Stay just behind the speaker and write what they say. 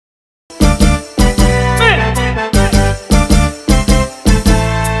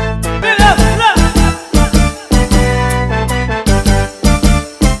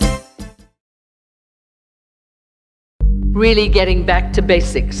really getting back to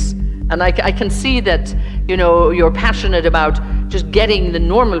basics. And I can see that, you know, you're passionate about just getting the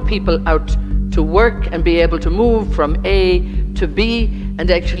normal people out to work and be able to move from A to B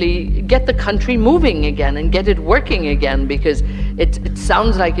and actually get the country moving again and get it working again, because it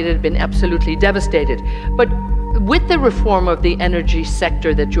sounds like it had been absolutely devastated. But with the reform of the energy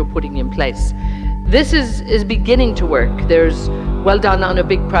sector that you're putting in place, this is beginning to work. There's, well done on a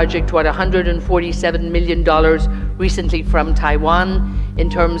big project, what, $147 million recently from Taiwan in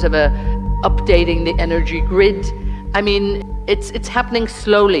terms of updating the energy grid. I mean, it's happening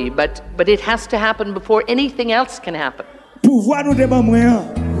slowly, but it has to happen before anything else can happen. Pouvoir nous débat moyen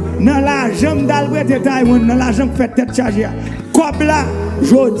dans la jambe d'Albert de Taiwan, dans la jambe fait tête chargée. Comme là,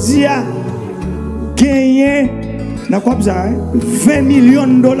 jodi a gagné dans comme ça, $20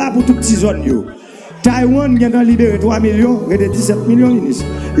 millions pour toute petite zone yo. Taiwan vient d'en libérer 3 millions, et de 17 millions ministres.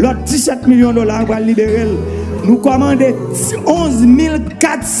 L'autre 17 millions va libérer. Nous commandons 11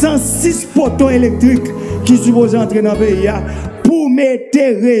 406 poteaux électriques qui supposent entrer dans le pays pour mettre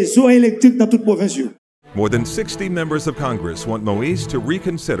réseau électrique dans toute province. More than 60 members of Congress want Moïse to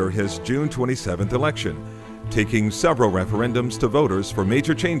reconsider his June 27th election, taking several referendums to voters for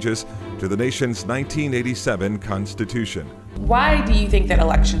major changes to the nation's 1987 Constitution. Why do you think that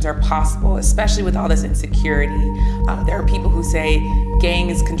elections are possible, especially with all this insecurity? There are people who say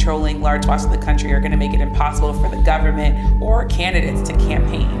gangs controlling large swaths of the country are going to make it impossible for the government or candidates to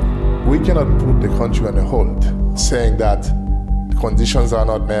campaign. We cannot put the country on a hold, saying that conditions are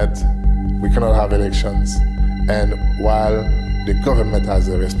not met, we cannot have elections, and while the government has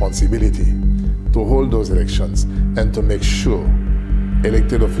a responsibility to hold those elections and to make sure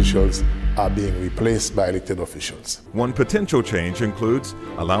elected officials are being replaced by elected officials. One potential change includes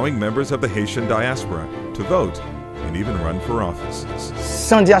allowing members of the Haitian diaspora to vote and even run for office.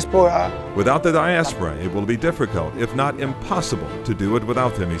 Sans diaspora. Without the diaspora, it will be difficult, if not impossible, to do it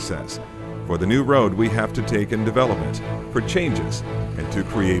without them, he says. For the new road we have to take in development, for changes, and to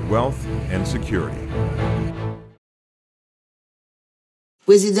create wealth and security.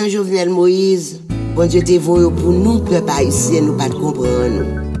 Président Jovenel Moïse, bon Dieu te voye pour nous, peuple haïtien, nous pas comprendre.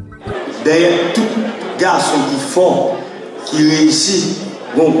 Derrière tout garçon qui fort, qui réussit,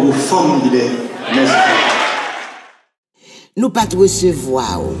 bon gros femme leader. Nous pas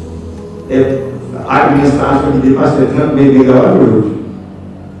recevoir. L'administration qui dépasse les 30 mégawatts.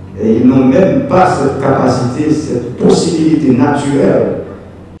 Et ils n'ont même pas cette capacité, cette possibilité naturelle.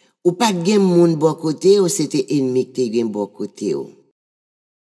 Ou pas de monde bon côté, ou c'était ennemi qui était bon côté.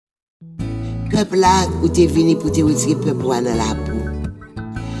 Peuple là, ou t'es venu pour te retirer peuple dans la peau.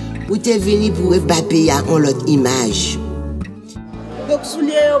 Ou t'es venu pour rebattre en l'autre image. Donc,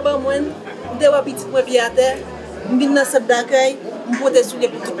 soulier au bas moins, de wa petit point pied à terre, m'vin dans cette d'accueil, m'pote soulier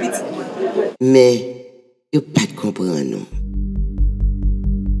pour tout petit. Mais, yo pas de comprendre non.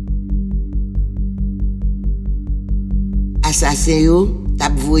 Assassin yo, t'as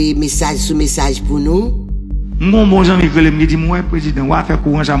voyé message sous message pour nous. Mon bon ami me dit moi président, on va faire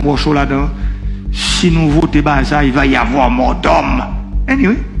courant ça mort chaud là-dedans. Si nous votons pas ça, il va y avoir mort d'homme.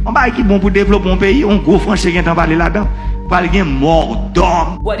 Anyway, on va qui bon pour développer un pays, on gros français qui est en parler là-dedans. Parler mort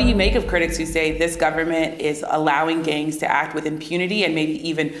d'homme. What do you make of critics who say this government is allowing gangs to act with impunity and maybe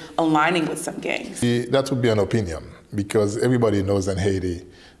even aligning with some gangs? That would be an opinion, because everybody knows in Haiti,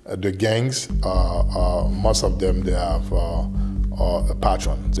 the gangs, most of them, they have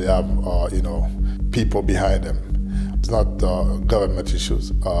patrons. They have, people behind them. It's not government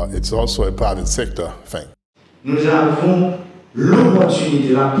issues. It's also a private sector thing. Nous avons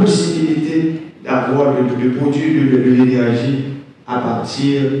l'opportunité, la possibilité d'avoir de produire de l'énergie à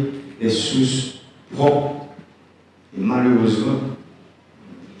partir des sources propres. Et malheureusement,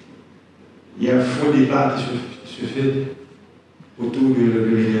 il y a un faux débat qui se fait autour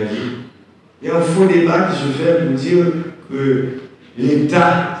de l'énergie. Il y a un faux débat qui se fait pour dire que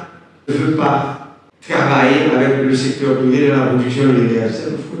l'État ne veut pas travailler avec le secteur privé de la production de l'énergie.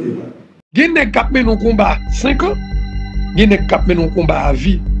 C'est un faux débat. Il y a des cap menon combat 5 ans. Il y a des cap menon combat à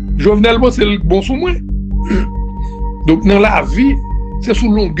vie. Jovenel c'est le bon sous moi. Donc dans la vie, c'est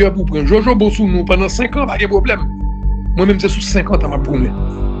sous longueur pour prendre. Jojo bon sous nous pendant 5 ans, pas de problème. Moi-même c'est sous 50 ans ma promet.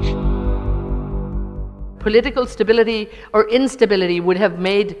 Political stability or instability would have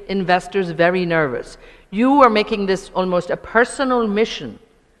made investors very nervous. You are making this almost a personal mission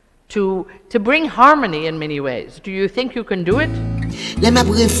to bring harmony in many ways. Do you think you can do it? Les m'a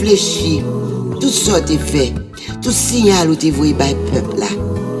réfléchi, tout ça t'est fait, tout signal où t'es voyé par le peuple là.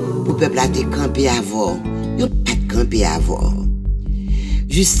 Pour le peuple là t'es campé avant, y'a pas de campé avant.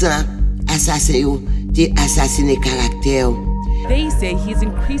 Justin, assassin yo, t'es assassiné caractère. They say he's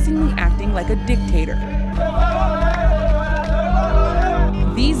increasingly acting like a dictator.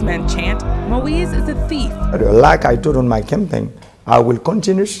 his men chant, Moïse is a thief. Like I told on my campaign, I will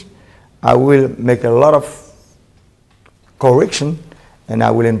continue. I will make a lot of correction and I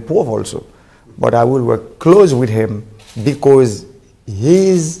will improve also. But I will work close with him because he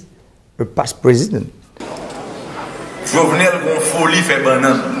is a past president. Jovenel gon folie fait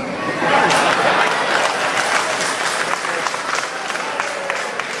banane.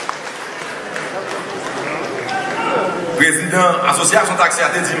 Président association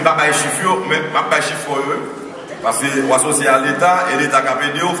taxiate dit m'pa bay chiffre mais m'a bay chiffre parce que associé à l'état et l'état capé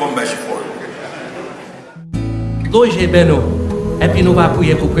de faut bay chiffre. Logez Beno et puis nous va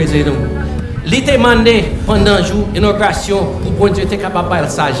prier pour président. Il t'a demandé pendant le jour d'inauguration pour bon Dieu être capable de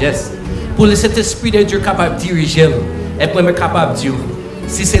sagesse pour le cet esprit de Dieu capable de diriger et pour être capable de dire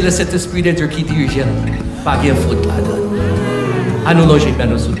si c'est le cet esprit de Dieu qui dirige pas bien faute là-dedans. À nous loger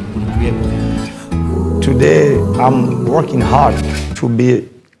Beno pour nous prier. Today, I'm working hard to be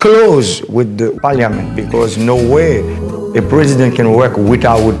close with the parliament because no way a president can work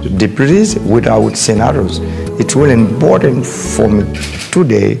without deputies, without senators. It's really important for me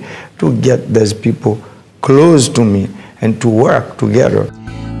today to get those people close to me and to work together.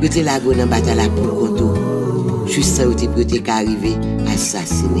 Yo te la go nan bataille pour konto. Juste ça yo te peut arriver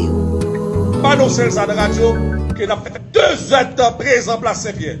assassiner. Pas nos seuls à la radio que n'a fait 2 heures de temps présent place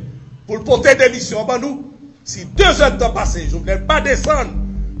Saint-Pierre. Pour le porter des missions, ben nous, si 2 heures de temps passé, je ne voulais pas descendre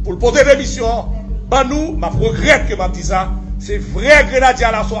pour le porter des missions, ben nous, ma regrette que m'a dit ça, c'est vrai grenadier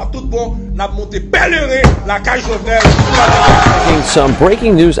à la soirée, tout bon, n'a monté pèlerin la caille Jovenel. Some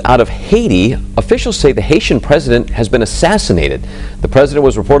breaking news out of Haiti. Officials say the Haitian president has been assassinated. The president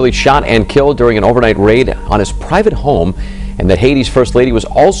was reportedly shot and killed during an overnight raid on his private home, and that Haiti's first lady was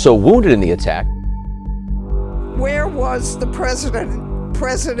also wounded in the attack. Where was the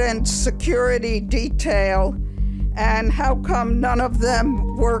president's security detail, and how come none of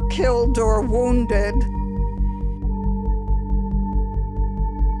them were killed or wounded?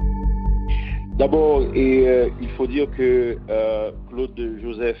 D'abord, il faut dire que Claude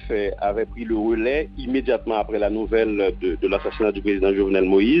Joseph avait pris le relais immédiatement après la nouvelle de l'assassinat du président Jovenel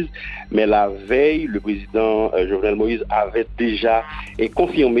Moïse. Mais la veille, le président Jovenel Moïse avait déjà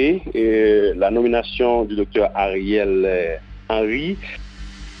confirmé la nomination du docteur Ariel Henry.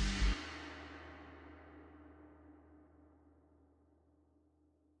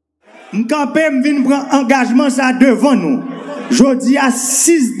 M'campé m'vin prendre engagement ça devant nous. Jeudi à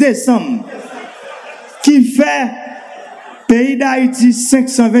 6 décembre. Qui fait pays d'Haïti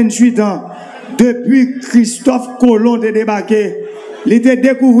 528 ans depuis Christophe Colomb de débarqué. Il était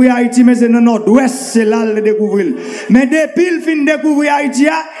découvert Haïti mais c'est dans nord-ouest c'est là le découvrir. Mais depuis il fin découvrir Haïti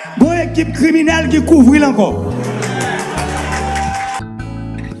a bon équipe criminelle qui couvre encore.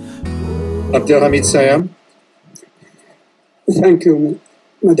 Abdelhamid Sayam. Thank you,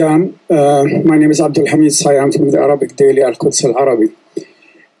 Madam. My name is Abdelhamid Sayam from the Arabic daily Al-Quds Al-Arabi.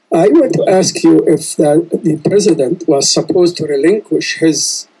 I want to ask you if the president was supposed to relinquish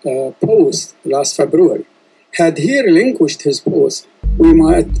his post last February. Had he relinquished his post, we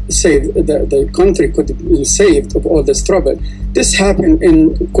might say the country could be saved of all this trouble. This happened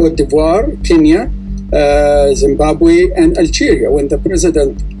in Cote d'Ivoire, Kenya, Zimbabwe, and Algeria when the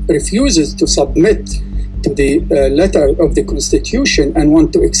president refuses to submit to the letter of the constitution and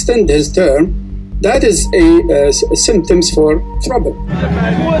want to extend his term. That is a symptoms for trouble.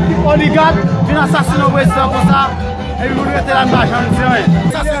 Oligarchs viennent assassiner le président comme ça et ils vont rester là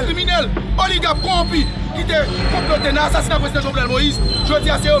dans ça c'est criminel. Oligarchs corrompus qui te complotent dans l'assassinat du président Jovenel Moïse. Je dis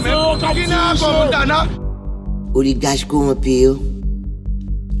à c'est eux-mêmes qui n'a pas Montana. Oligarchs corrompus,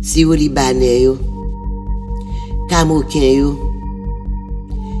 Syro-Libanais, Camerounais,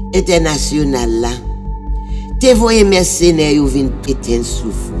 international là, te voyez mercenaires viennent péter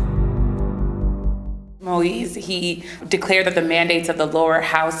sous fond. Moïse, he declared that the mandates of the lower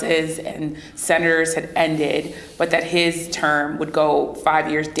houses and senators had ended, but that his term would go 5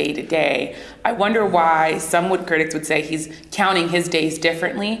 years day to day. I wonder why critics would say he's counting his days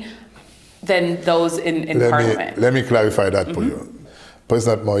differently than those in Parliament. Let me clarify that for you.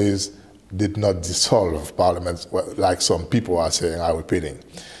 President Moïse did not dissolve Parliament like some people are saying, are repeating.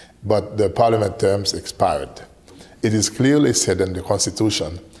 But the Parliament terms expired. It is clearly said in the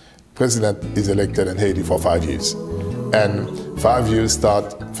Constitution President is elected in Haiti for 5 years. And 5 years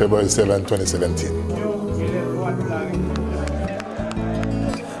start February 7, 2017.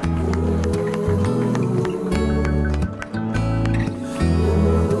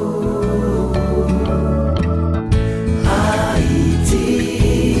 Haïti,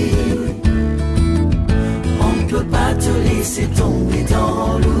 on ne peut pas te laisser tomber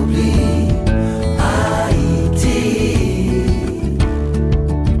dans l'oubli. Haïti,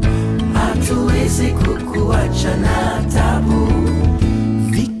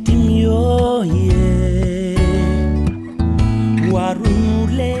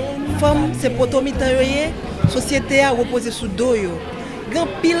 c'est potomitan yoye, société a reposé sous dos yo. Grand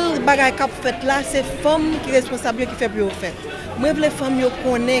pile bagay k'ap fait là, c'est femme qui responsable qui fait plus au fait. Moi les femmes yo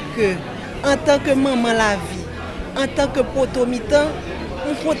connaît que en tant que maman la vie, en tant que potomitan,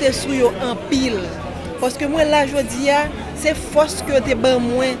 on compte sur yo en pile. Parce que moi là je dis c'est force que te ban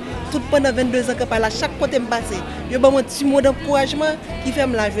moi tout pendant 22 ans que par là chaque côté me passer. Yo ban mon petit mot d'encouragement qui fait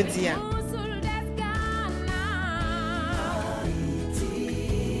me là je dis.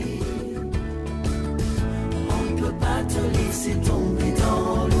 On peut pas te laisser tomber.